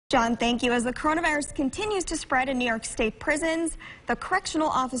John, thank you. As the coronavirus continues to spread in New York State prisons, the Correctional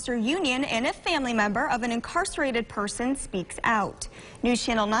Officer Union and a family member of an incarcerated person speaks out. News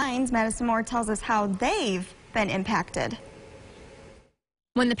Channel 9's Madison Moore tells us how they've been impacted.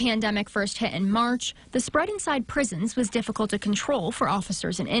 When the pandemic first hit in March, the spread inside prisons was difficult to control for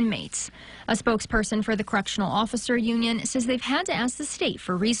officers and inmates. A spokesperson for the Correctional Officer Union says they've had to ask the state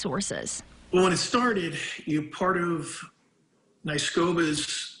for resources. Well, when it started, part of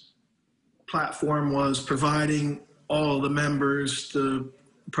NYS's platform was providing all the members the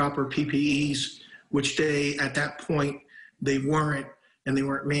proper PPEs, which at that point, they weren't, and they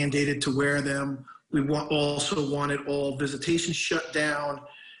weren't mandated to wear them. We also wanted all visitation shut down,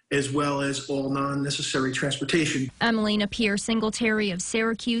 as well as all non-necessary transportation. Emelina Pierre-Singletary of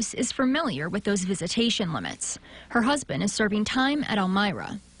Syracuse is familiar with those visitation limits. Her husband is serving time at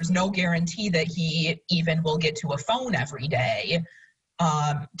Elmira. There's no guarantee that he even will get to a phone every day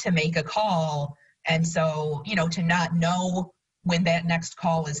to make a call. And so, to not know when that next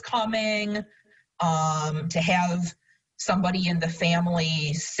call is coming, to have somebody in the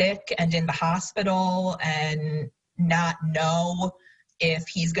family sick and in the hospital and not know if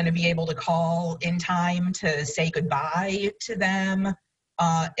he's going to be able to call in time to say goodbye to them.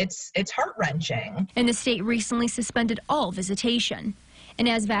 It's heart-wrenching. And the state recently suspended all visitation. And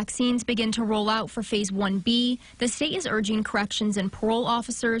as vaccines begin to roll out for Phase 1B, the state is urging corrections and parole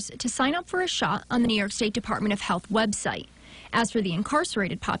officers to sign up for a shot on the New York State Department of Health website. As for the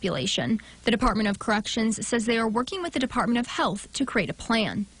incarcerated population, the Department of Corrections says they are working with the Department of Health to create a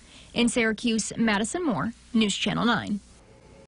plan. In Syracuse, Madison Moore, News Channel 9.